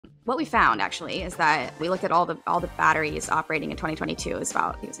What we found actually is that we looked at all the batteries operating in 2022. It was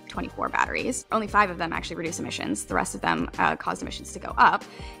like 24 batteries. Only 5 of them actually reduce emissions. The rest of them caused emissions to go up.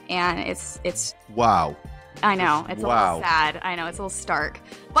 And it's wow. I know, it's a little sad. I know, it's a little stark.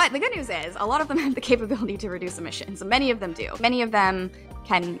 But the good news is a lot of them have the capability to reduce emissions. Many of them do. Many of them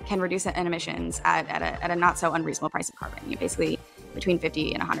can reduce emissions at a not so unreasonable price of carbon. Basically between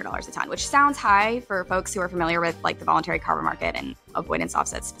 $50 and $100 a ton, which sounds high for folks who are familiar with like the voluntary carbon market and avoidance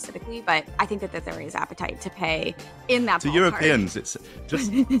offsets specifically. But I think that there is appetite to pay in that. To Europeans, it's just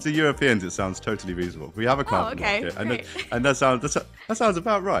to Europeans, it sounds totally reasonable. We have a carbon market, and that sounds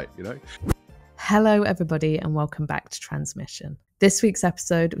about right, you know. Hello, everybody, and welcome back to Transmission. This week's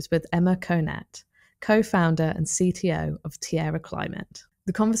episode was with Emma Konet, co-founder and CTO of Tierra Climate.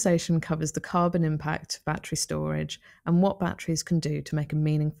 The conversation covers the carbon impact of battery storage and what batteries can do to make a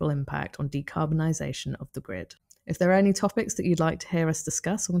meaningful impact on decarbonisation of the grid. If there are any topics that you'd like to hear us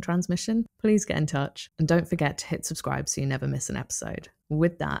discuss on Transmission, please get in touch and don't forget to hit subscribe so you never miss an episode.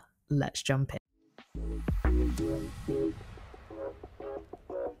 With that, let's jump in.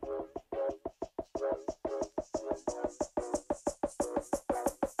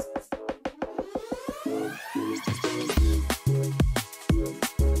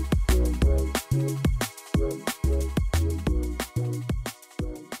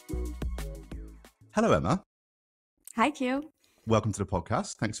 Hello, Emma. Hi, Q. Welcome to the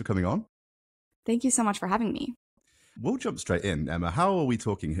podcast. Thanks for coming on. Thank you so much for having me. We'll jump straight in. Emma, how are we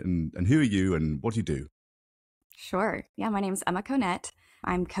talking and who are you and what do you do? Sure. Yeah, my name is Emma Konet.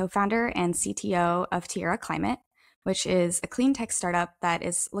 I'm co-founder and CTO of Tierra Climate, which is a clean tech startup that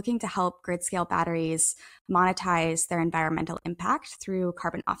is looking to help grid scale batteries monetize their environmental impact through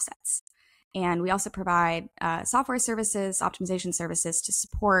carbon offsets. And we also provide software services, optimization services to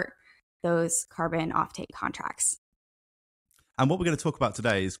support those carbon offtake contracts. And what we're going to talk about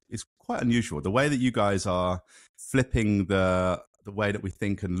today is quite unusual. The way that you guys are flipping the way that we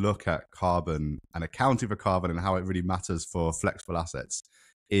think and look at carbon and accounting for carbon and how it really matters for flexible assets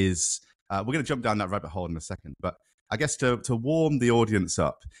is, we're going to jump down that rabbit hole in a second. But I guess to warm the audience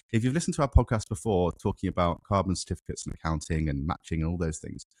up, if you've listened to our podcast before talking about carbon certificates and accounting and matching and all those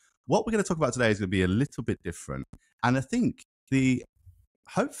things, what we're going to talk about today is going to be a little bit different. And I think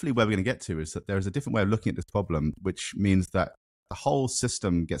hopefully where we're going to get to is that there is a different way of looking at this problem, which means that the whole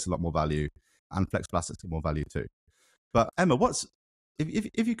system gets a lot more value and flexible assets get more value too. But Emma,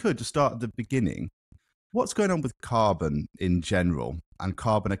 if you could just start at the beginning, what's going on with carbon in general and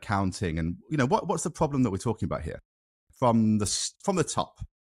carbon accounting, and what's the problem that we're talking about here from the top?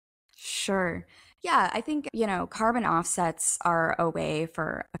 Sure. Yeah, I think, carbon offsets are a way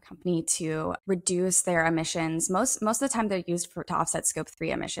for a company to reduce their emissions. Most of the time they're used to offset scope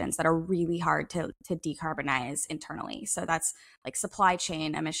 3 emissions that are really hard to decarbonize internally. So that's like supply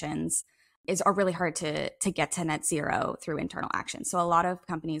chain emissions are really hard to get to net zero through internal action. So a lot of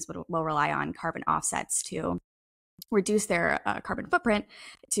companies will rely on carbon offsets to reduce their carbon footprint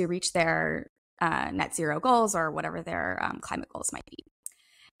to reach their net zero goals or whatever their climate goals might be.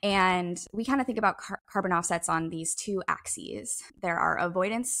 And we kind of think about carbon offsets on these two axes. There are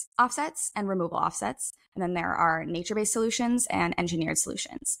avoidance offsets and removal offsets. And then there are nature-based solutions and engineered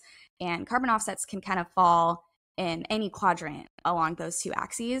solutions. And carbon offsets can kind of fall in any quadrant along those two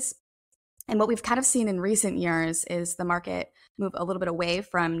axes. And what we've kind of seen in recent years is the market move a little bit away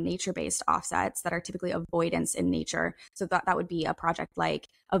from nature-based offsets that are typically avoidance in nature. So that would be a project like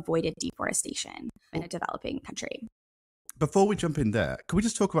avoided deforestation in a developing country. Before we jump in there, can we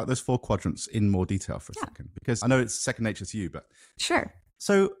just talk about those 4 quadrants in more detail for a second? Because I know it's second nature to you, but... Sure.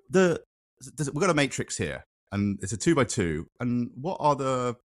 So we've got a matrix here, and it's a 2x2. And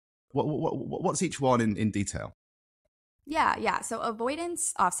what's each one in detail? Yeah. So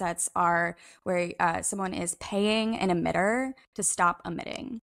avoidance offsets are where someone is paying an emitter to stop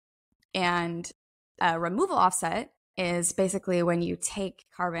emitting. And a removal offset is basically when you take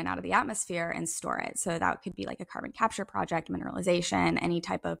carbon out of the atmosphere and store it. So that could be like a carbon capture project, mineralization, any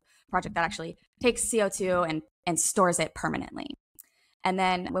type of project that actually takes CO2 and stores it permanently. And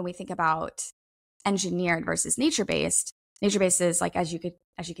then when we think about engineered versus nature-based is like, as you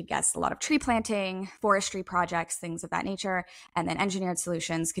could guess, a lot of tree planting, forestry projects, things of that nature. And then engineered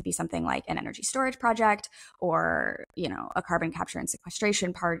solutions could be something like an energy storage project or, a carbon capture and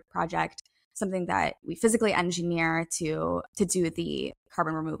sequestration project. Something that we physically engineer to do the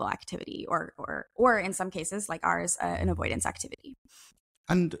carbon removal activity or in some cases like ours, an avoidance activity.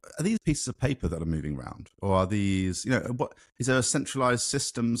 And are these pieces of paper that are moving around, or are these, what is there a centralized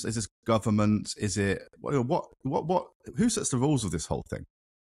systems? Is this government? Is it what? Who sets the rules of this whole thing?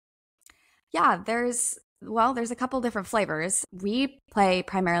 Yeah, there's Well, there's a couple different flavors. We play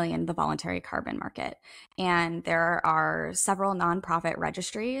primarily in the voluntary carbon market, and there are several nonprofit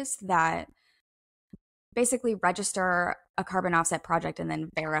registries that basically register a carbon offset project and then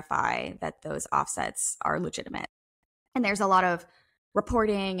verify that those offsets are legitimate. And there's a lot of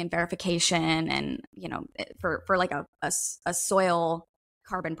reporting and verification, and for like a soil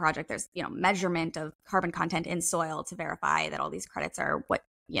carbon project, there's measurement of carbon content in soil to verify that all these credits are what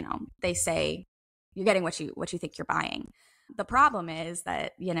they say you're getting, what you think you're buying. The problem is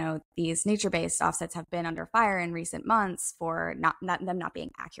that these nature-based offsets have been under fire in recent months for them not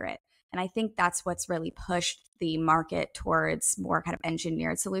being accurate. And I think that's what's really pushed the market towards more kind of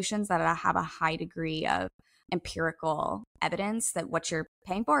engineered solutions that have a high degree of empirical evidence that what you're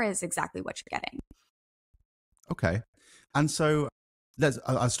paying for is exactly what you're getting. Okay. And so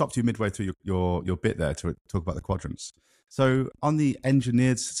I stopped you midway through your bit there to talk about the quadrants. So on the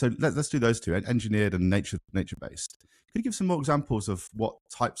engineered, so let's do those two, engineered and nature-based. Could you give some more examples of what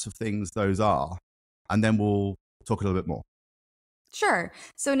types of things those are? And then we'll talk a little bit more. Sure.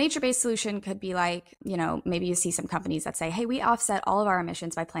 So a nature-based solution could be like, maybe you see some companies that say, hey, we offset all of our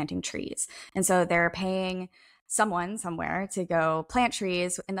emissions by planting trees. And so they're paying someone somewhere to go plant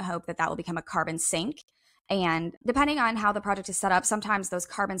trees in the hope that will become a carbon sink. And depending on how the project is set up, sometimes those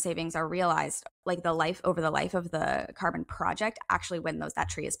carbon savings are realized like over the life of the carbon project, actually when that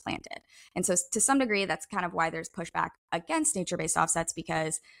tree is planted. And so to some degree, that's kind of why there's pushback against nature-based offsets,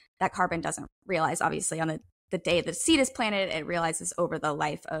 because that carbon doesn't realize, obviously, on the day the seed is planted. It realizes over the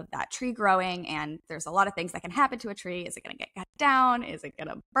life of that tree growing, and there's a lot of things that can happen to a tree. Is it going to get cut down? Is it going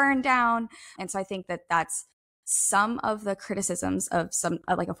to burn down? And so I think that that's some of the criticisms of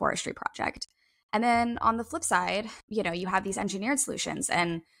like a forestry project. And then on the flip side, you have these engineered solutions,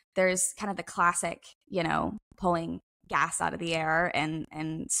 and there's kind of the classic, pulling gas out of the air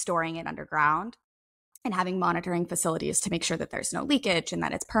and storing it underground and having monitoring facilities to make sure that there's no leakage and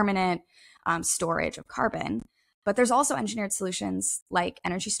that it's permanent storage of carbon. But there's also engineered solutions like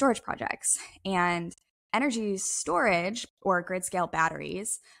energy storage projects, and energy storage or grid scale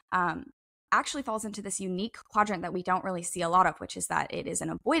batteries actually falls into this unique quadrant that we don't really see a lot of, which is that it is an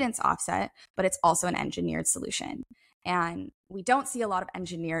avoidance offset, but it's also an engineered solution. And we don't see a lot of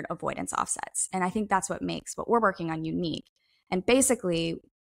engineered avoidance offsets. And I think that's what makes what we're working on unique. And basically,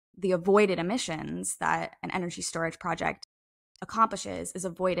 the avoided emissions that an energy storage project accomplishes is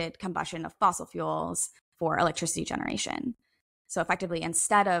avoided combustion of fossil fuels for electricity generation. So effectively,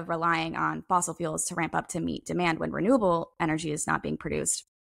 instead of relying on fossil fuels to ramp up to meet demand when renewable energy is not being produced,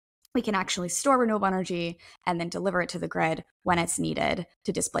 we can actually store renewable energy and then deliver it to the grid when it's needed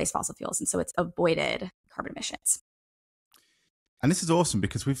to displace fossil fuels. And so it's avoided carbon emissions. And this is awesome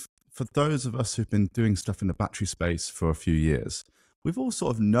because for those of us who've been doing stuff in the battery space for a few years, we've all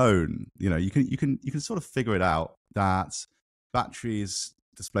sort of known, you can sort of figure it out that batteries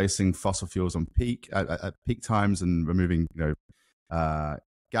displacing fossil fuels on at peak times and removing,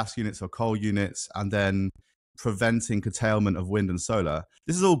 gas units or coal units, and then preventing curtailment of wind and solar.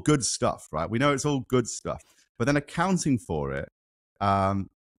 This is all good stuff, right? We know it's all good stuff, but then accounting for it, I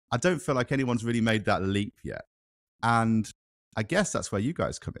don't feel like anyone's really made that leap yet. And I guess that's where you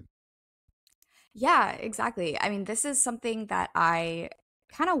guys come in. Yeah, exactly. I mean, this is something that I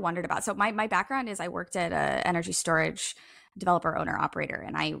kind of wondered about. So my background is I worked at an energy storage developer, owner, operator,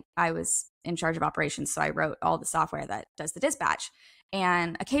 and I was in charge of operations. So I wrote all the software that does the dispatch.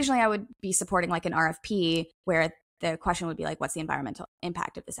 And occasionally I would be supporting like an RFP where the question would be like, what's the environmental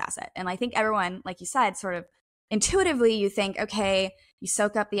impact of this asset? And I think everyone, like you said, sort of intuitively you think, okay, you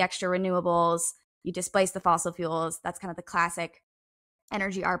soak up the extra renewables, you displace the fossil fuels. That's kind of the classic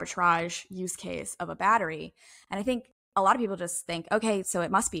energy arbitrage use case of a battery. And I think a lot of people just think, okay, so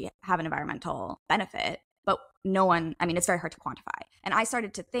it must have an environmental benefit, but it's very hard to quantify. And I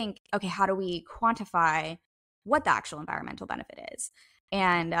started to think, okay, how do we quantify what the actual environmental benefit is?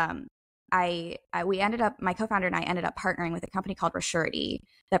 And my co-founder and I ended up partnering with a company called Resurety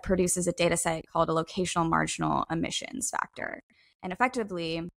that produces a data set called a locational marginal emissions factor. And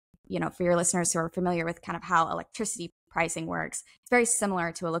effectively, for your listeners who are familiar with kind of how electricity pricing works, it's very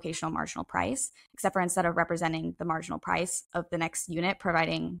similar to a locational marginal price, except for instead of representing the marginal price of the next unit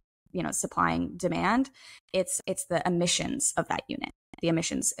providing, supplying demand, it's the emissions of that unit, the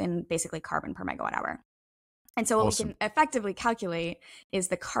emissions in basically carbon per megawatt hour. And so what we can effectively calculate is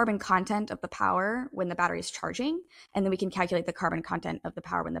the carbon content of the power when the battery is charging, and then we can calculate the carbon content of the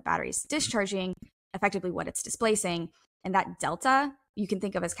power when the battery is discharging, effectively what it's displacing. And that delta you can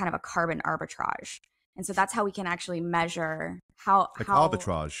think of as kind of a carbon arbitrage. And so that's how we can actually measure how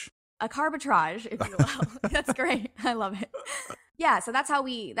arbitrage. A carbitrage, if you will. That's great. I love it. Yeah, so that's how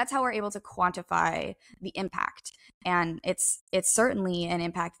we're able to quantify the impact. And it's certainly an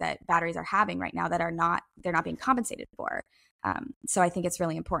impact that batteries are having right now that they're not being compensated for. So I think it's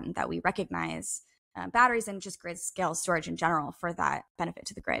really important that we recognize batteries and just grid scale storage in general for that benefit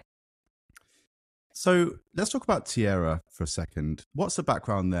to the grid. So let's talk about Tierra for a second. What's the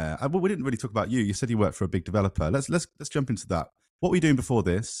background there? Well, we didn't really talk about you. You said you worked for a big developer. Let's jump into that. What were you doing before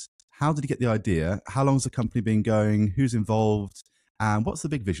this? How did you get the idea? How long has the company been going? Who's involved? And what's the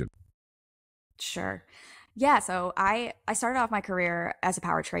big vision? Sure. Yeah, so I started off my career as a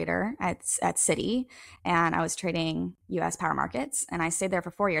power trader at Citi, and I was trading US power markets, and I stayed there for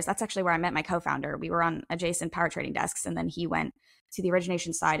 4 years. That's actually where I met my co-founder. We were on adjacent power trading desks, and then he went to the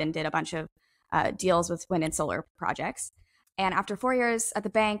origination side and did a bunch of deals with wind and solar projects. And after 4 years at the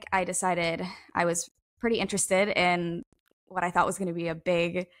bank, I decided I was pretty interested in what I thought was going to be a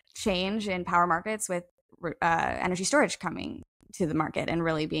big change in power markets with energy storage coming to the market and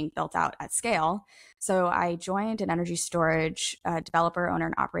really being built out at scale. So I joined an energy storage developer, owner,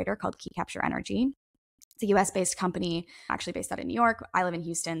 and operator called Tierra Energy. It's a US-based company, actually based out of New York. I live in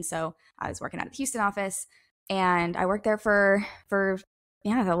Houston, so I was working out of the Houston office, and I worked there for a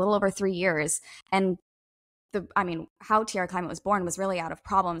little over 3 years. And how Tierra Climate was born was really out of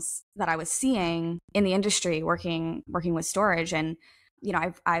problems that I was seeing in the industry working with storage. And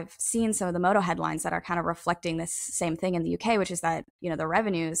I've seen some of the moto headlines that are kind of reflecting this same thing in the UK, which is that the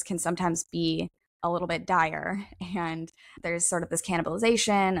revenues can sometimes be a little bit dire, and there's sort of this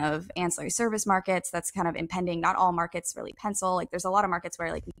cannibalization of ancillary service markets that's kind of impending. Not all markets really pencil. Like, there's a lot of markets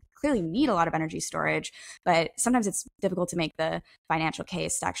where we clearly need a lot of energy storage, but sometimes it's difficult to make the financial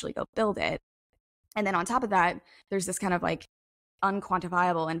case to actually go build it. And then on top of that, there's this kind of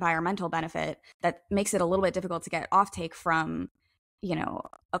unquantifiable environmental benefit that makes it a little bit difficult to get offtake from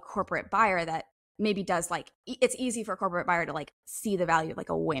a corporate buyer that maybe does it's easy for a corporate buyer to see the value of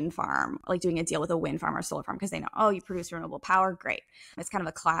a wind farm, doing a deal with a wind farm or solar farm, because they know, oh, you produce renewable power, great. It's kind of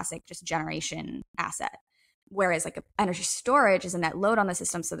a classic just generation asset. Whereas energy storage is a net load on the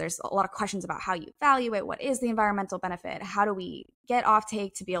system. So there's a lot of questions about how you value it. What is the environmental benefit? How do we get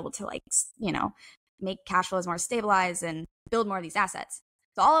offtake to be able to make cash flows more stabilized and build more of these assets?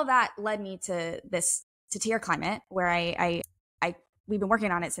 So all of that led me to Tierra Climate, where we've been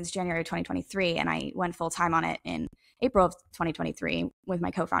working on it since January 2023, and I went full time on it in April of 2023 with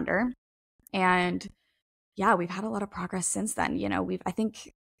my co-founder. And yeah, we've had a lot of progress since then. We'd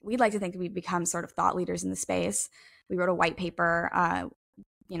like to think that we've become sort of thought leaders in the space. We wrote a white paper,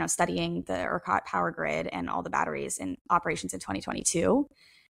 studying the ERCOT power grid and all the batteries in operations in 2022.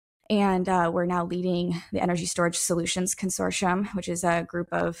 And we're now leading the Energy Storage Solutions Consortium, which is a group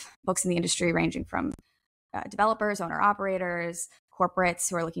of folks in the industry ranging from developers, owner-operators, corporates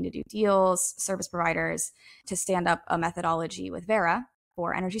who are looking to do deals, service providers, to stand up a methodology with Verra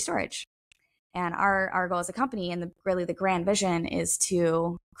for energy storage. And our goal as a company, and really the grand vision, is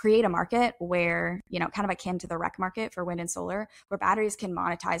to create a market where, kind of akin to the REC market for wind and solar, where batteries can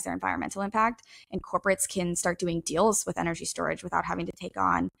monetize their environmental impact and corporates can start doing deals with energy storage without having to take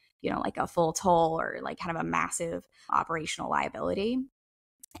on, a full toll or kind of a massive operational liability.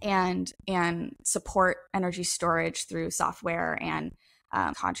 And support energy storage through software and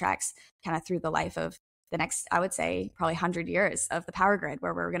contracts kind of through the life of the next, I would say, probably 100 years of the power grid,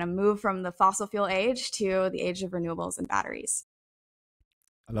 where we're going to move from the fossil fuel age to the age of renewables and batteries.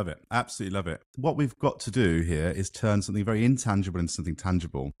 I love it. Absolutely love it. What we've got to do here is turn something very intangible into something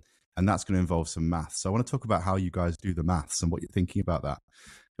tangible, and that's going to involve some maths. So I want to talk about how you guys do the maths and what you're thinking about that.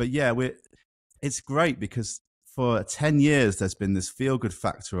 But yeah, it's great because for 10 years, there's been this feel-good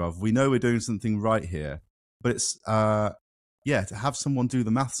factor of, we know we're doing something right here, but it's, to have someone do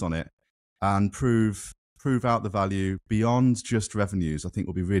the maths on it and prove out the value beyond just revenues, I think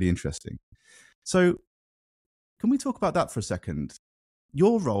will be really interesting. So can we talk about that for a second?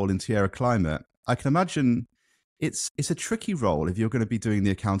 Your role in Tierra Climate, I can imagine it's a tricky role if you're going to be doing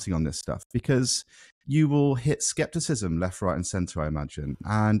the accounting on this stuff, because you will hit skepticism left, right, and center, I imagine.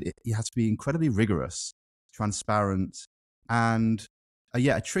 And you have to be incredibly rigorous, transparent, and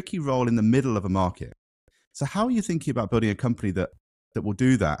a tricky role in the middle of a market. So how are you thinking about building a company that will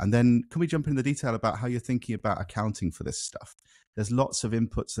do that? And then can we jump into the detail about how you're thinking about accounting for this stuff? There's lots of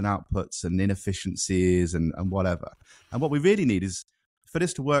inputs and outputs and inefficiencies and whatever. And what we really need is, for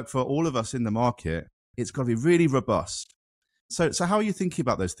this to work for all of us in the market, it's got to be really robust. So how are you thinking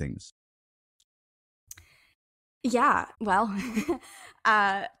about those things? Yeah, well,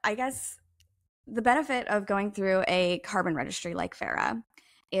 I guess the benefit of going through a carbon registry like Verra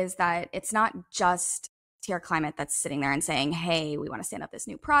is that it's not just Tierra Climate that's sitting there and saying, hey, we want to stand up this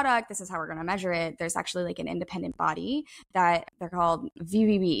new product. This is how we're going to measure it. There's actually like an independent body that they're called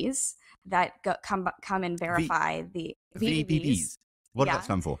VBBs that come and verify the VBBs. What does that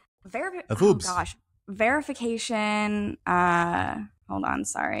stand for? Oh gosh, verification. Hold on,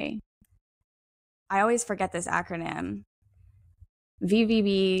 sorry. I always forget this acronym.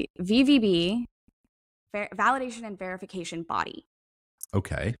 VVB, validation and verification body.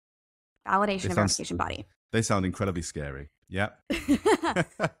 Okay. Validation and verification body. They sound incredibly scary. Yeah.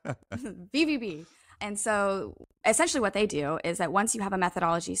 VVB. And so essentially what they do is that once you have a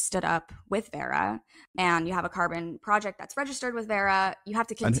methodology stood up with Verra and you have a carbon project that's registered with Verra, you have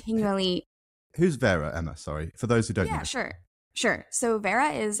to continually... Who's Verra, Emma? Sorry, for those who don't know. Yeah, sure. So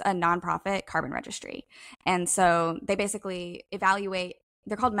Verra is a nonprofit carbon registry. And so they basically evaluate,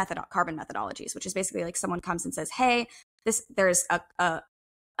 they're called carbon methodologies, which is basically like someone comes and says, hey, there's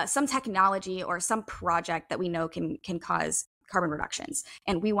some technology or some project that we know can cause carbon reductions.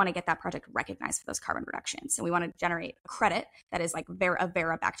 And we want to get that project recognized for those carbon reductions. And we want to generate a credit that is like a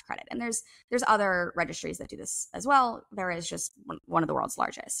Verra-backed credit. And there's other registries that do this as well. Verra is just one of the world's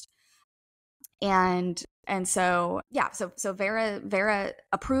largest. And so, yeah, so Verra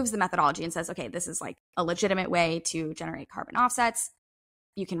approves the methodology and says, okay, this is like a legitimate way to generate carbon offsets.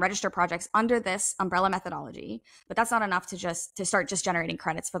 You can register projects under this umbrella methodology, but that's not enough to start generating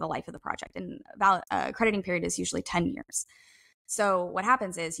credits for the life of the project. And crediting period is usually 10 years. So what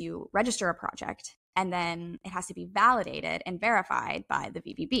happens is you register a project and then it has to be validated and verified by the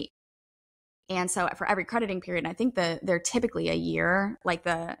VVB. And so for every crediting period, and I think they're typically a year, like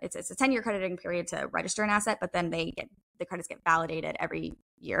it's a 10-year crediting period to register an asset, but then the credits get validated every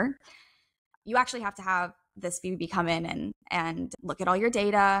year. You actually have to have this VVB come in and look at all your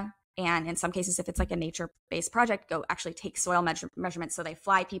data. And in some cases, if it's like a nature-based project, go actually take soil measurements. So they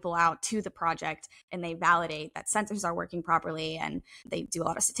fly people out to the project and they validate that sensors are working properly. And they do a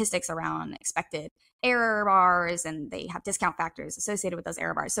lot of statistics around expected error bars, and they have discount factors associated with those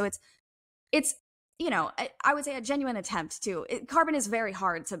error bars. So it's I would say a genuine attempt to. Carbon is very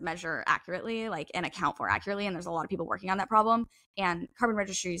hard to measure accurately, and account for accurately, and there's a lot of people working on that problem. And carbon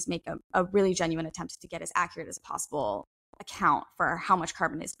registries make a really genuine attempt to get as accurate as possible account for how much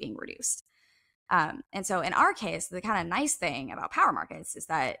carbon is being reduced. And so in our case, the kind of nice thing about power markets is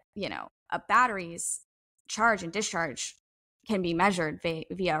that, a battery's charge and discharge can be measured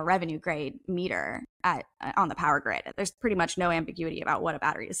via a revenue grade meter on the power grid. There's pretty much no ambiguity about what a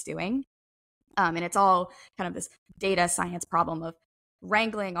battery is doing. And it's all kind of this data science problem of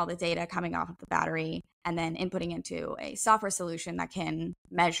wrangling all the data coming off of the battery and then inputting into a software solution that can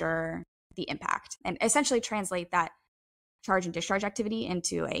measure the impact and essentially translate that charge and discharge activity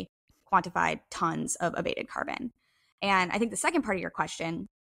into a quantified tons of abated carbon. And I think the second part of your question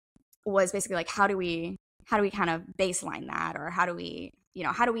was basically like, how do we kind of baseline that, or how do we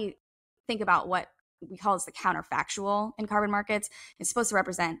think about what we call as the counterfactual in carbon markets? It's supposed to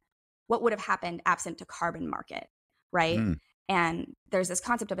represent what would have happened absent a carbon market, right? And there's this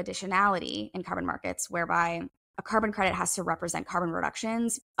concept of additionality in carbon markets, whereby a carbon credit has to represent carbon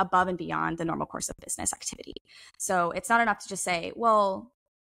reductions above and beyond the normal course of business activity. So it's not enough to just say, well,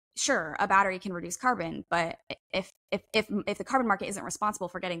 sure, a battery can reduce carbon, but if the carbon market isn't responsible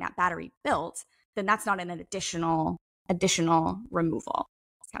for getting that battery built, then that's not an additional removal.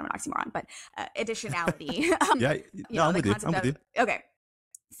 It's kind of an oxymoron, but additionality. I'm with you. Okay.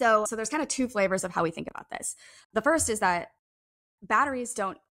 So there's kind of two flavors of how we think about this. The first is that batteries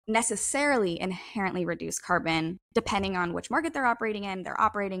don't necessarily inherently reduce carbon depending on which market they're operating in, their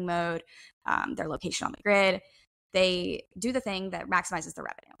operating mode, their location on the grid. They do the thing that maximizes the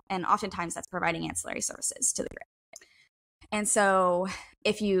revenue. And oftentimes that's providing ancillary services to the grid. And so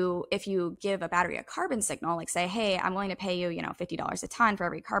if you give a battery a carbon signal, like say, hey, I'm willing to pay you, $50 a ton for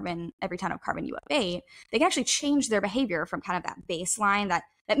every ton of carbon you abate, they can actually change their behavior from kind of that baseline that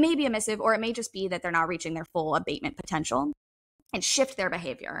may be emissive, or it may just be that they're not reaching their full abatement potential, and shift their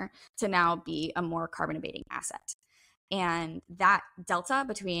behavior to now be a more carbon abating asset. And that delta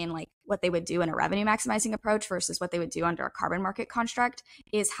between like what they would do in a revenue maximizing approach versus what they would do under a carbon market construct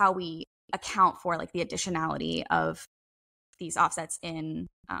is how we account for like the additionality of these offsets in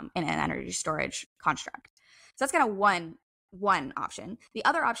an energy storage construct. So that's kind of one option. The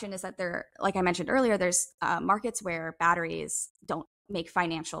other option is that there, like I mentioned earlier, there's markets where batteries don't make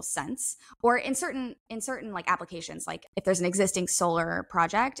financial sense, or in certain like applications, like if there's an existing solar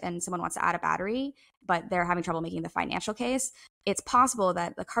project and someone wants to add a battery, but they're having trouble making the financial case, it's possible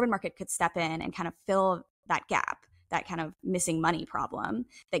that the carbon market could step in and kind of fill that gap, that kind of missing money problem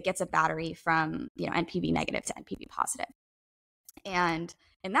that gets a battery from NPV negative to NPV positive. And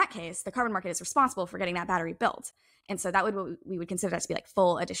in that case, the carbon market is responsible for getting that battery built. And so that would, we would consider that to be like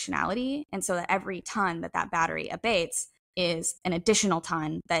full additionality. And so that every ton that that battery abates is an additional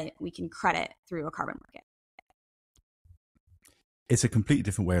ton that we can credit through a carbon market. It's a completely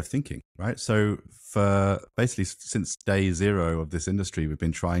different way of thinking, right? So for basically since day zero of this industry, we've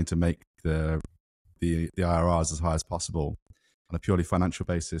been trying to make the IRRs as high as possible on a purely financial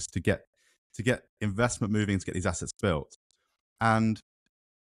basis to get investment moving, to get these assets built. And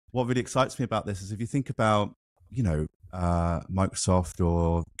what really excites me about this is if you think about, Microsoft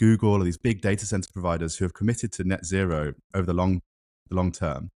or Google or these big data center providers who have committed to net zero over the long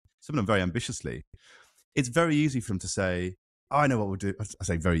term, some of them very ambitiously, it's very easy for them to say, oh, I know what we'll do. I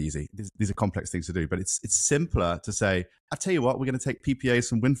say very easy. These are complex things to do, but it's simpler to say, I tell you what, we're going to take PPAs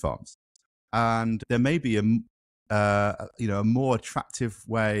from wind farms. And there may be a more attractive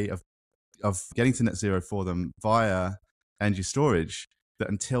way of getting to net zero for them via energy storage that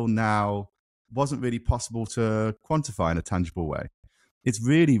until now wasn't really possible to quantify in a tangible way. It's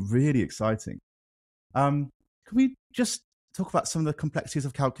really, really exciting. Can we just talk about some of the complexities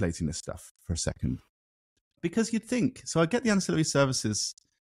of calculating this stuff for a second? Because you'd think, so I get the ancillary services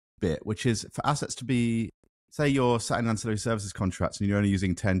bit, which is for assets to be, say you're sat in ancillary services contracts and you're only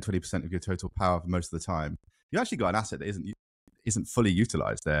using 10, 20% of your total power for most of the time. You actually got an asset that isn't fully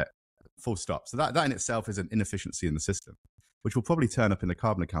utilized there, full stop. So that in itself is an inefficiency in the system, which will probably turn up in the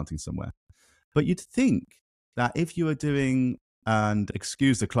carbon accounting somewhere. But you'd think that if you were doing, and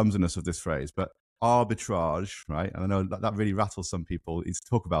excuse the clumsiness of this phrase, but arbitrage, right? And I know that really rattles some people to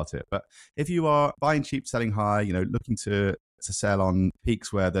talk about it. But if you are buying cheap, selling high, looking to sell on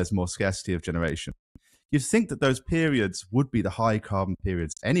peaks where there's more scarcity of generation, you'd think that those periods would be the high carbon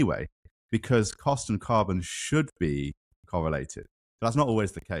periods anyway, because cost and carbon should be correlated. But that's not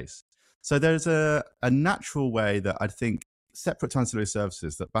always the case. So there's a natural way that I think, separate to ancillary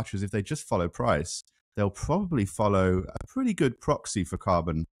services, that batteries, if they just follow price, they'll probably follow a pretty good proxy for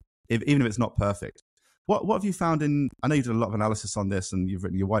carbon, even if it's not perfect. What have you found I know you did a lot of analysis on this and you've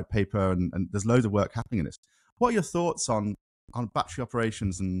written your white paper and there's loads of work happening in this. What are your thoughts on battery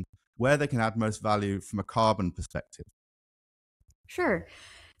operations and where they can add most value from a carbon perspective? Sure.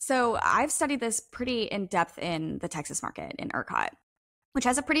 So I've studied this pretty in depth in the Texas market in ERCOT, which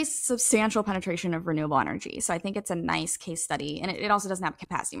has a pretty substantial penetration of renewable energy. So I think it's a nice case study. And it also doesn't have a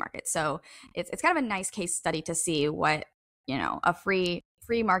capacity market. So it's kind of a nice case study to see what, a free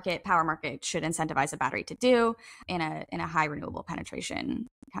market, power market should incentivize a battery to do in a high renewable penetration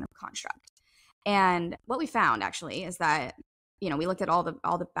kind of construct. And what we found actually is that, we looked at all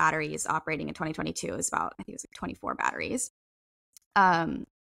the batteries operating in 2022. It was about, I think it was like 24 batteries.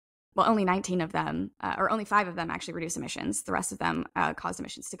 Well, only 19 of them, or only 5 of them actually reduce emissions. The rest of them caused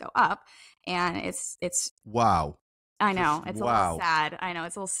emissions to go up. And it's wow. I know, it's a little sad. I know,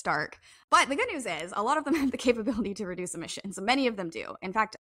 it's a little stark. But the good news is a lot of them have the capability to reduce emissions. Many of them do. In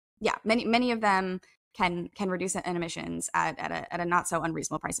fact, yeah, many of them can reduce emissions at a not so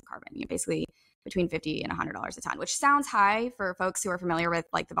unreasonable price of carbon. Basically between $50 and $100 a ton, which sounds high for folks who are familiar with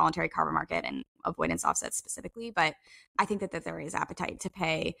like the voluntary carbon market and avoidance offsets specifically. But I think that there is appetite to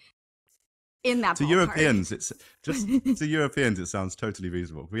pay in that to ballpark. Europeans, it's just to Europeans, it sounds totally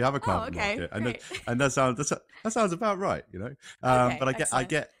reasonable. We have a carbon market, and that sounds about right, Okay, but I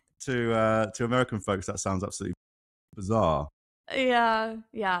get to American folks that sounds absolutely bizarre.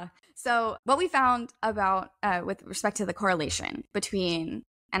 Yeah. So what we found about with respect to the correlation between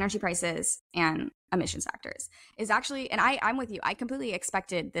energy prices and emissions factors is actually, and I'm with you, I completely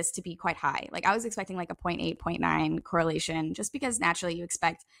expected this to be quite high. Like I was expecting like a 0.8, 0.9 correlation, just because naturally you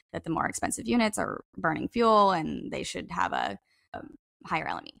expect that the more expensive units are burning fuel and they should have a higher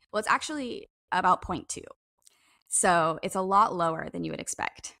LME. Well, it's actually about 0.2. So it's a lot lower than you would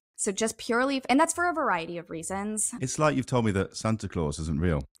expect. So just purely, and that's for a variety of reasons. It's like you've told me that Santa Claus isn't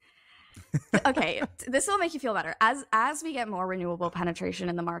real. Okay, this will make you feel better. As we get more renewable penetration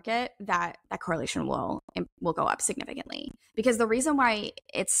in the market, that correlation will go up significantly. Because the reason why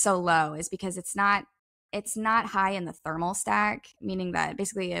it's so low is because it's not high in the thermal stack, meaning that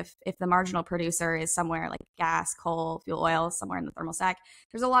basically if the marginal producer is somewhere like gas, coal, fuel oil, somewhere in the thermal stack,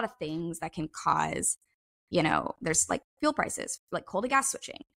 there's a lot of things that can cause, there's like fuel prices, like coal to gas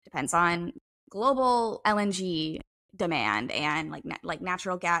switching, depends on global LNG demand and like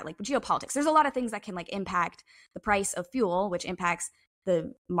natural gas, like geopolitics. There's a lot of things that can like impact the price of fuel, which impacts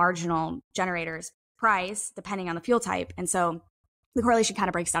the marginal generator's price depending on the fuel type. And so the correlation kind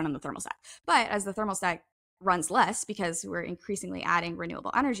of breaks down in the thermal stack. But as the thermal stack runs less, because we're increasingly adding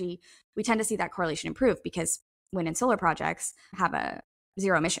renewable energy, we tend to see that correlation improve, because wind and solar projects have a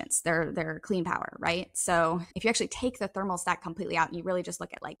zero emissions. They're clean power, right? So if you actually take the thermal stack completely out and you really just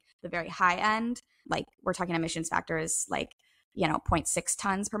look at like the very high end, like we're talking emissions factors like, you know, 0.6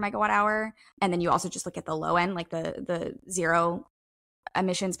 tons per megawatt hour. And then you also just look at the low end, like the zero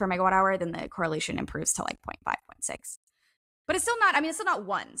emissions per megawatt hour, then the correlation improves to like 0.5, 0.6. But it's still not, I mean, it's still not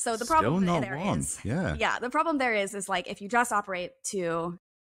one. So the problem there is, the problem there is like if you just operate to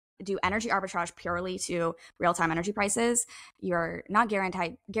do energy arbitrage purely to real-time energy prices, you're not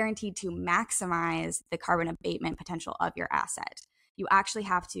guaranteed to maximize the carbon abatement potential of your asset. You actually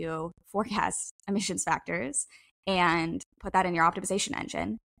have to forecast emissions factors and put that in your optimization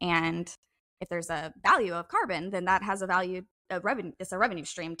engine. And if there's a value of carbon, then that has a value of revenue. It's a revenue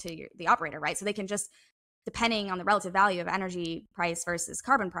stream to the operator, right? So they can just, depending on the relative value of energy price versus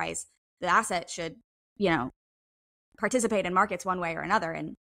carbon price, the asset should, you know, participate in markets one way or another.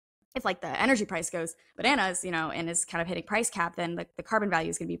 And if like the energy price goes bananas, you know, and is kind of hitting price cap, then the carbon value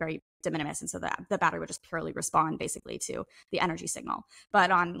is going to be very de minimis. And so the battery would just purely respond basically to the energy signal.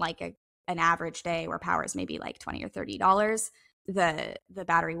 But on like an average day where power is maybe like $20 or $30, the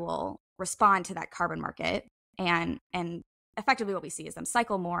battery will respond to that carbon market. And effectively what we see is them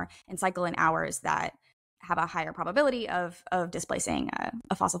cycle more and cycle in hours that have a higher probability of displacing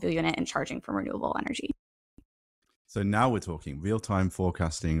a fossil fuel unit and charging from renewable energy. So now we're talking real-time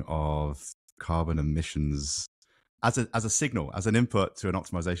forecasting of carbon emissions as a signal, as an input to an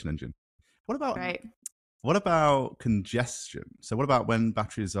optimization engine. What about congestion? So what about when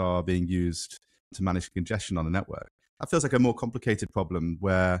batteries are being used to manage congestion on the network? That feels like a more complicated problem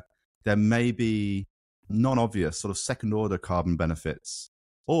where there may be non-obvious sort of second-order carbon benefits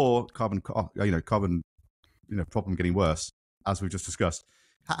or carbon problem getting worse, as we've just discussed.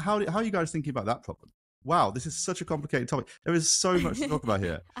 How are you guys thinking about that problem? Wow, this is such a complicated topic. There is so much to talk about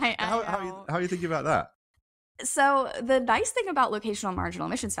here. How are you thinking about that? So the nice thing about locational marginal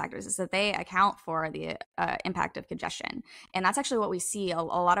emissions factors is that they account for the impact of congestion. And that's actually what we see. A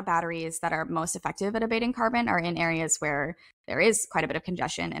lot of batteries that are most effective at abating carbon are in areas where there is quite a bit of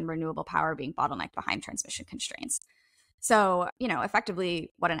congestion and renewable power being bottlenecked behind transmission constraints. So, you know, effectively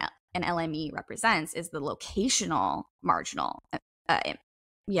what an LME represents is the locational marginal,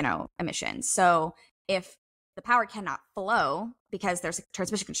 emissions. So if the power cannot flow because there's a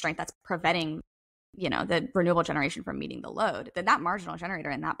transmission constraint that's preventing, you know, the renewable generation from meeting the load, then that marginal generator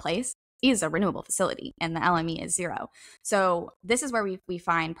in that place is a renewable facility and the LME is zero. So this is where we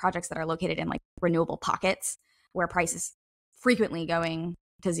find projects that are located in like renewable pockets where price is frequently going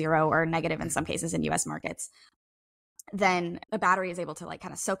to zero or negative in some cases in US markets. Then a battery is able to like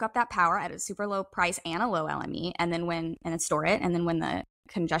kind of soak up that power at a super low price and a low LME, and then store it. And then when the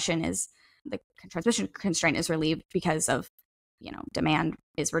transmission constraint is relieved because of, you know, demand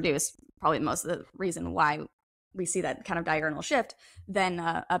is reduced, probably most of the reason why we see that kind of diurnal shift, then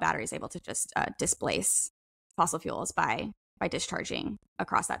a battery is able to just displace fossil fuels by discharging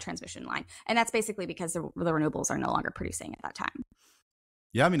across that transmission line. And that's basically because the renewables are no longer producing at that time.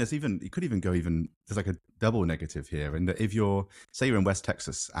 Yeah, I mean, you could even go there's like a double negative here. And if you're in West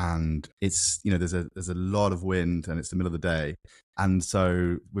Texas and it's, you know, there's a lot of wind and it's the middle of the day. And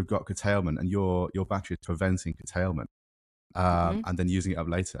so we've got curtailment and your battery is preventing curtailment and then using it up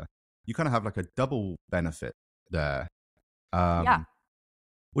later. You kind of have like a double benefit there,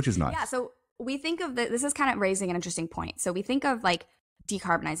 which is nice. Yeah, so we think of this is kind of raising an interesting point. So we think of like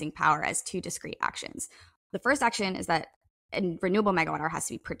decarbonizing power as two discrete actions. The first action is that a renewable megawatt hour has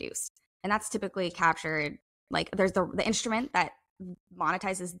to be produced. And that's typically captured, like there's the instrument that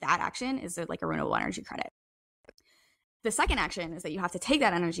monetizes that action is like a renewable energy credit. The second action is that you have to take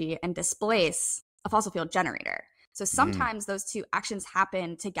that energy and displace a fossil fuel generator. So sometimes those two actions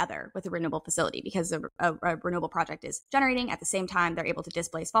happen together with a renewable facility because a renewable project is generating at the same time they're able to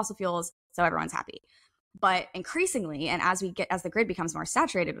displace fossil fuels, so everyone's happy. But increasingly, and as the grid becomes more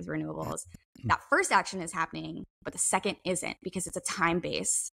saturated with renewables, that first action is happening, but the second isn't because it's a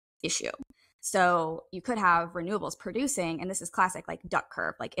time-based issue. So you could have renewables producing, and this is classic like duck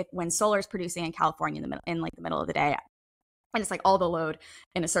curve. Like when solar is producing in California in the middle of the day, and it's like all the load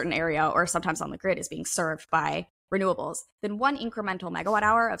in a certain area or sometimes on the grid is being served by renewables, then one incremental megawatt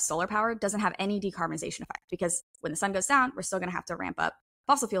hour of solar power doesn't have any decarbonization effect because when the sun goes down, we're still going to have to ramp up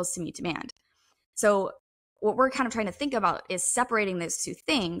fossil fuels to meet demand. So what we're kind of trying to think about is separating those two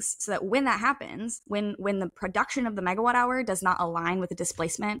things so that when that happens, when the production of the megawatt hour does not align with the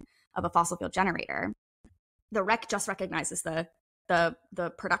displacement of a fossil fuel generator, the REC just recognizes the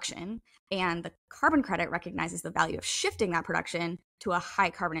production, and the carbon credit recognizes the value of shifting that production to a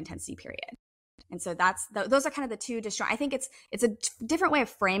high carbon intensity period. And so those are kind of the two I think it's a different way of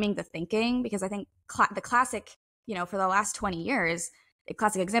framing the thinking, because I think the classic, you know, for the last 20 years, A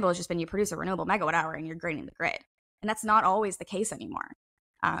classic example has just been you produce a renewable megawatt hour and you're graining the grid. And that's not always the case anymore.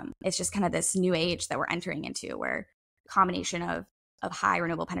 It's just kind of this new age that we're entering into where combination of high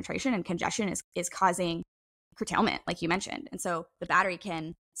renewable penetration and congestion is causing curtailment, like you mentioned. And so the battery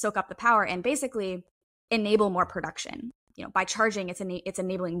can soak up the power and basically enable more production. By charging, it's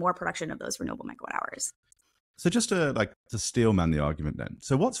enabling more production of those renewable megawatt hours. So just to steel man the argument then.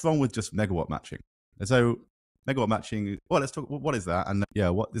 So what's wrong with just megawatt matching? So megawatt matching, well, let's talk, what is that? And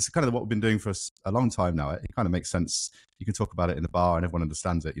this is kind of what we've been doing for a long time now. It kind of makes sense. You can talk about it in the bar and everyone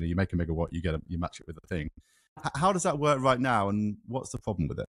understands it. You make a megawatt, you match it with a thing. How does that work right now? And what's the problem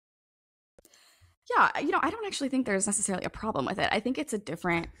with it? Yeah, I don't actually think there's necessarily a problem with it. I think it's a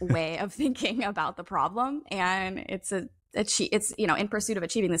different way of thinking about the problem. And it's in pursuit of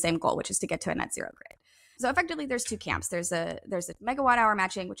achieving the same goal, which is to get to a net zero grid. So effectively, there's two camps. There's a megawatt hour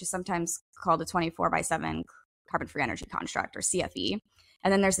matching, which is sometimes called a 24/7 carbon-free energy construct, or CFE.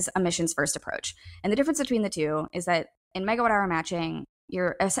 And then there's this emissions first approach. And the difference between the two is that in megawatt hour matching,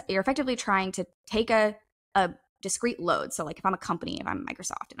 you're effectively trying to take a discrete load. So like if I'm a company, if I'm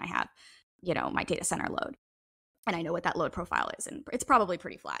Microsoft and I have, my data center load, and I know what that load profile is, and it's probably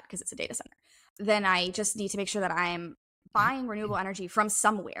pretty flat because it's a data center, then I just need to make sure that I'm buying renewable energy from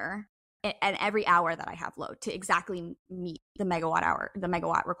somewhere and every hour that I have load to exactly meet the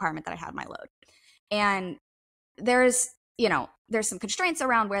megawatt requirement that I have in my load. And there's some constraints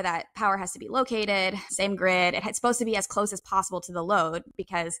around where that power has to be located, same grid. It's supposed to be as close as possible to the load,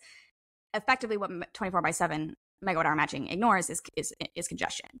 because effectively what 24/7 megawatt hour matching ignores is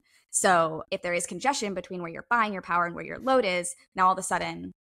congestion. So if there is congestion between where you're buying your power and where your load is, now all of a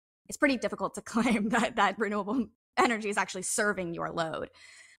sudden it's pretty difficult to claim that renewable energy is actually serving your load.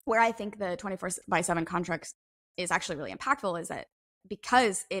 Where I think the 24/7 contracts is actually really impactful is that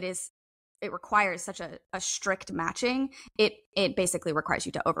because it requires such a strict matching, it basically requires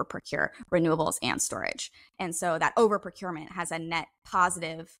you to over procure renewables and storage. And so that over procurement has a net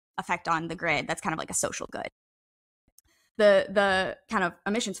positive effect on the grid. That's kind of like a social good. The kind of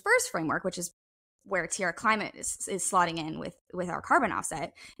emissions first framework, which is where Tierra Climate is slotting in with our carbon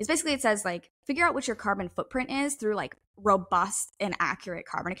offset, is basically, it says figure out what your carbon footprint is through robust and accurate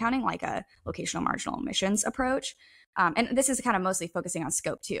carbon accounting, like a locational marginal emissions approach. And this is kind of mostly focusing on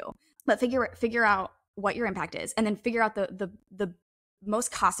scope 2, but figure out what your impact is, and then figure out the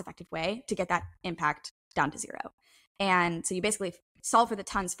most cost effective way to get that impact down to zero. And so you basically solve for the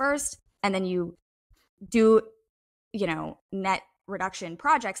tons first, and then you do net reduction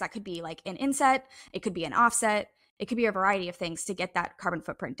projects. That could be like an inset, it could be an offset, it could be a variety of things to get that carbon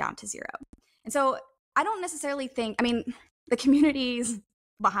footprint down to zero. And so I don't necessarily think, the communities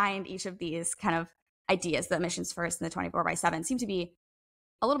behind each of these kind of ideas, the emissions first and the 24/7, seem to be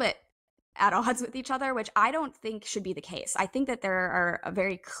a little bit at odds with each other, which I don't think should be the case. I think that there are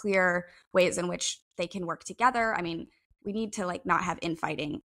very clear ways in which they can work together. We need to not have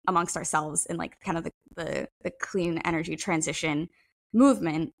infighting amongst ourselves in kind of the clean energy transition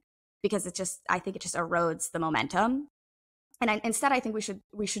movement, because I think it just erodes the momentum. And instead, I think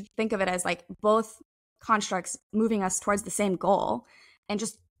we should think of it as both constructs moving us towards the same goal and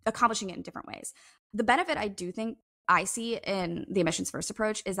just accomplishing it in different ways. The benefit I do think I see in the emissions first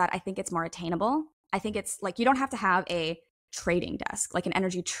approach is that I think it's more attainable. I think it's you don't have to have a trading desk, an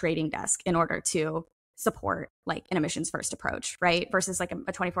energy trading desk, in order to support an emissions first approach, right? Versus a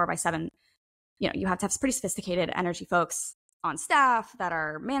 24/7, you have to have pretty sophisticated energy folks on staff that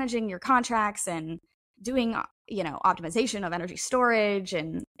are managing your contracts and doing, optimization of energy storage.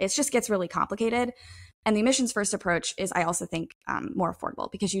 And it just gets really complicated. And the emissions first approach is, I also think, more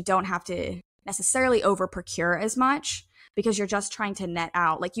affordable, because you don't have to necessarily over procure as much, because you're just trying to net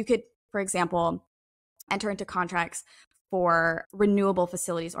out. You could, for example, enter into contracts for renewable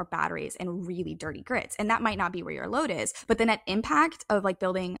facilities or batteries in really dirty grids. And that might not be where your load is, but the net impact of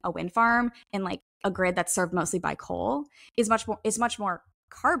building a wind farm in a grid that's served mostly by coal is much more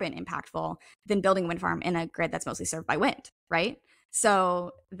carbon impactful than building a wind farm in a grid that's mostly served by wind, right?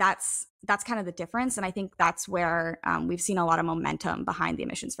 So that's kind of the difference. And I think that's where we've seen a lot of momentum behind the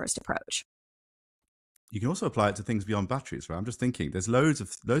emissions first approach. You can also apply it to things beyond batteries, right? I'm just thinking there's loads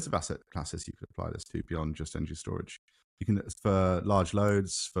of asset classes you could apply this to beyond just energy storage. You can, for large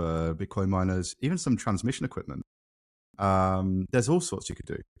loads, for Bitcoin miners, even some transmission equipment. There's all sorts you could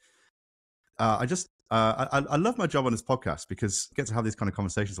do. I love my job on this podcast because I get to have these kind of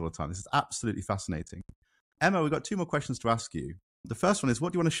conversations all the time. This is absolutely fascinating. Emma, we've got 2 more questions to ask you. The first one is,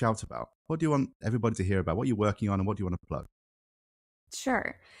 what do you want to shout about? What do you want everybody to hear about? What are you working on, and what do you want to plug?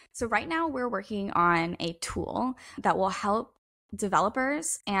 Sure. So right now we're working on a tool that will help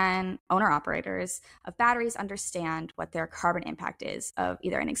developers and owner operators of batteries understand what their carbon impact is of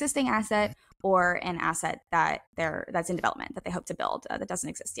either an existing asset or an asset that's in development that they hope to build that doesn't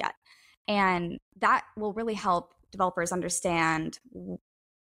exist yet. And that will really help developers understand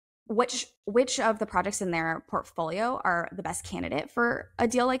which of the projects in their portfolio are the best candidate for a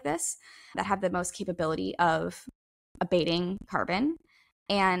deal like this, that have the most capability of abating carbon,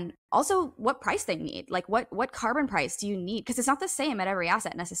 and also what price they need. Like what carbon price do you need? Because it's not the same at every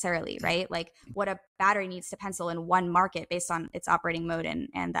asset necessarily, right? Like what a battery needs to pencil in one market based on its operating mode and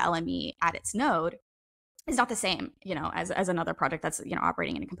the LME at its node is not the same, as another project that's,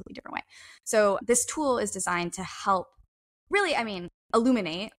 operating in a completely different way. So this tool is designed to help really,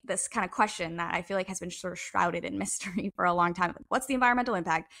 illuminate this kind of question that I feel like has been sort of shrouded in mystery for a long time. What's the environmental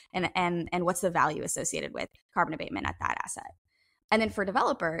impact and what's the value associated with carbon abatement at that asset? And then for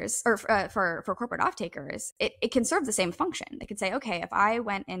developers or for corporate off-takers, it can serve the same function. They could say, okay, if I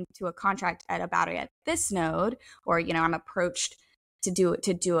went into a contract at a battery at this node, or, I'm approached to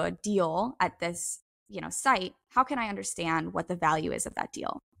do a deal at this, site, how can I understand what the value is of that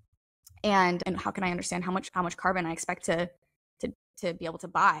deal? And how can I understand how much carbon I expect to be able to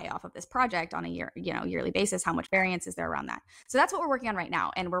buy off of this project on a yearly basis? How much variance is there around that? So that's what we're working on right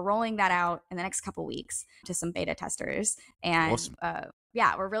now, and we're rolling that out in the next couple weeks to some beta testers. And Awesome.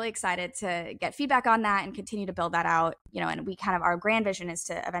 We're really excited to get feedback on that and continue to build that out. And we our grand vision is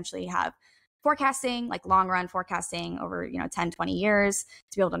to eventually have forecasting, like long run forecasting over 10, 20 years,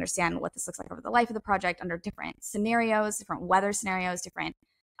 to be able to understand what this looks like over the life of the project under different scenarios, different weather scenarios, different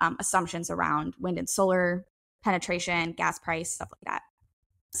assumptions around wind and solar penetration, gas price, stuff like that.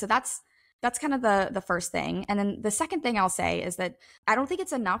 So that's kind of the first thing. And then the second thing I'll say is that I don't think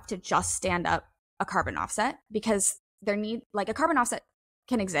it's enough to just stand up a carbon offset, because a carbon offset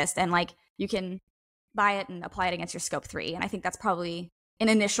can exist and you can buy it and apply it against your scope 3. And I think that's probably an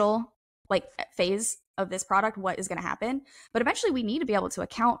initial phase of this product, what is going to happen. But eventually we need to be able to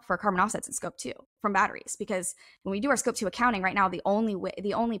account for carbon offsets in scope 2 from batteries, because when we do our scope 2 accounting right now, the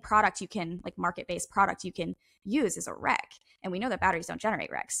only product you can, market-based product you can use is a REC. And we know that batteries don't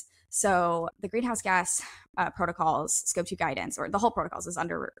generate RECs. So the greenhouse gas protocols, scope 2 guidance, or the whole protocols, is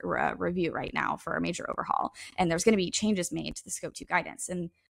under review right now for a major overhaul. And there's going to be changes made to the scope 2 guidance. And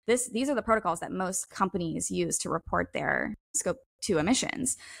these are the protocols that most companies use to report their scope 2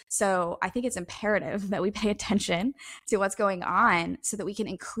 emissions. So I think it's imperative that we pay attention to what's going on so that we can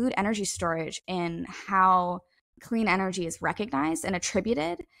include energy storage in how clean energy is recognized and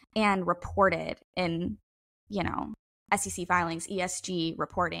attributed and reported in, SEC filings, ESG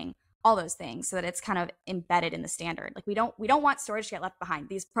reporting, all those things, so that it's kind of embedded in the standard. We don't want storage to get left behind.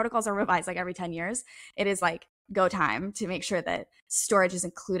 These protocols are revised every 10 years. It is go time to make sure that storage is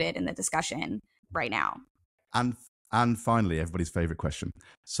included in the discussion right now. And finally, everybody's favorite question.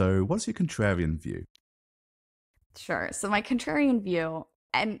 So what's your contrarian view? Sure. So my contrarian view,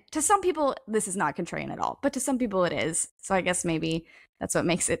 and to some people, this is not contrarian at all, but to some people it is. So I guess maybe that's what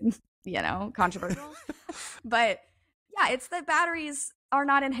makes it, controversial. But yeah, it's that batteries are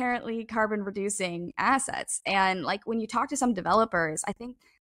not inherently carbon reducing assets. And when you talk to some developers, I think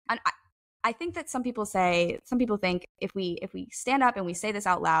that some people think if we stand up and we say this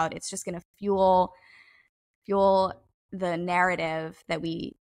out loud, it's just going to fuel the narrative that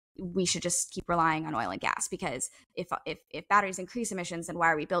we should just keep relying on oil and gas, because if batteries increase emissions, then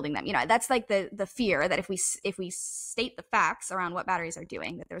why are we building them? That's the fear that if we state the facts around what batteries are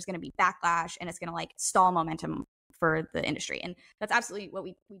doing, that there's going to be backlash and it's going to stall momentum for the industry. And that's absolutely what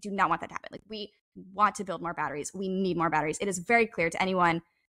we do not want that to happen. We want to build more batteries. We need more batteries. It is very clear to anyone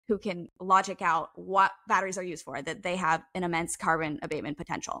who can logic out what batteries are used for that they have an immense carbon abatement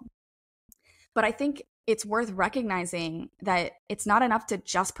potential. But I think it's worth recognizing that it's not enough to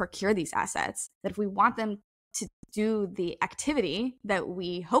just procure these assets, that if we want them to do the activity that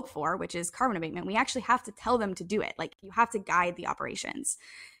we hope for, which is carbon abatement, we actually have to tell them to do it. You have to guide the operations.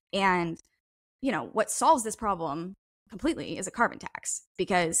 And, what solves this problem completely is a carbon tax,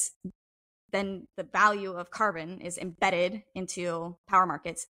 because then the value of carbon is embedded into power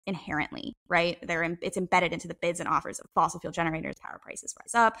markets inherently, right? It's embedded into the bids and offers of fossil fuel generators. Power prices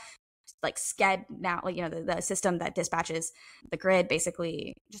rise up. SCED now, the system that dispatches the grid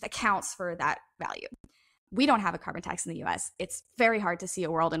basically just accounts for that value. We don't have a carbon tax in the US. It's very hard to see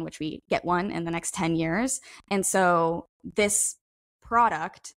a world in which we get one in the next 10 years. And so this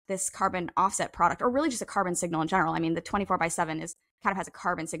product, this carbon offset product, or really just a carbon signal in general, the 24/7 is kind of has a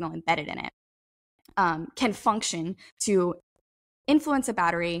carbon signal embedded in it, can function to influence a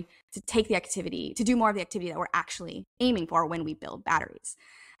battery to take the activity, to do more of the activity that we're actually aiming for when we build batteries.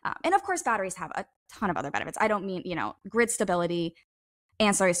 And of course, batteries have a ton of other benefits. I don't mean, grid stability,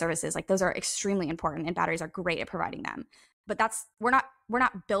 ancillary services, like those are extremely important, and batteries are great at providing them. But we're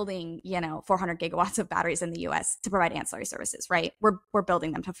not building 400 gigawatts of batteries in the US to provide ancillary services, right? We're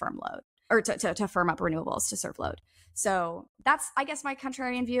building them to firm load, or to firm up renewables to serve load. So that's, I guess, my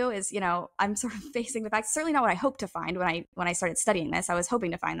contrarian view is, I'm sort of facing the fact, certainly not what I hoped to find when I started studying this. I was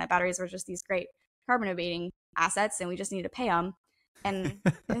hoping to find that batteries were just these great carbon abating assets and we just needed to pay them. And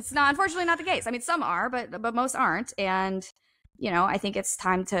it's unfortunately not the case. I mean, some are, but most aren't. And, I think it's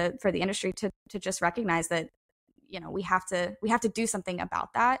time for the industry to just recognize that, we have to do something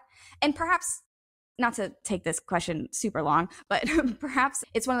about that. And perhaps, not to take this question super long, but perhaps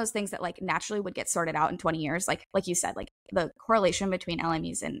it's one of those things that like naturally would get sorted out in 20 years. Like you said, like the correlation between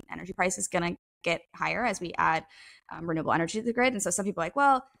LMEs and energy price is going to get higher as we add renewable energy to the grid. And so some people are like,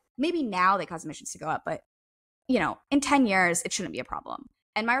 well, maybe now they cause emissions to go up, but in 10 years, it shouldn't be a problem.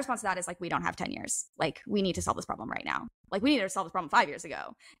 And my response to that is like, we don't have 10 years. Like we need to solve this problem right now. Like we needed to solve this problem 5 years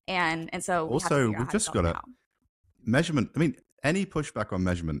ago. And so we've just got a measurement. I mean, any pushback on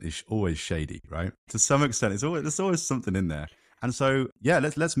measurement is always shady, right? To some extent, there's always something in there. And so, yeah,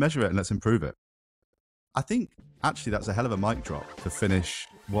 let's measure it and let's improve it. I think actually that's a hell of a mic drop to finish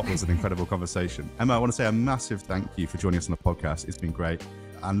what was an incredible conversation. Emma, I want to say a massive thank you for joining us on the podcast. It's been great.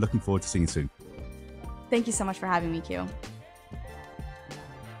 I'm looking forward to seeing you soon. Thank you so much for having me, Q.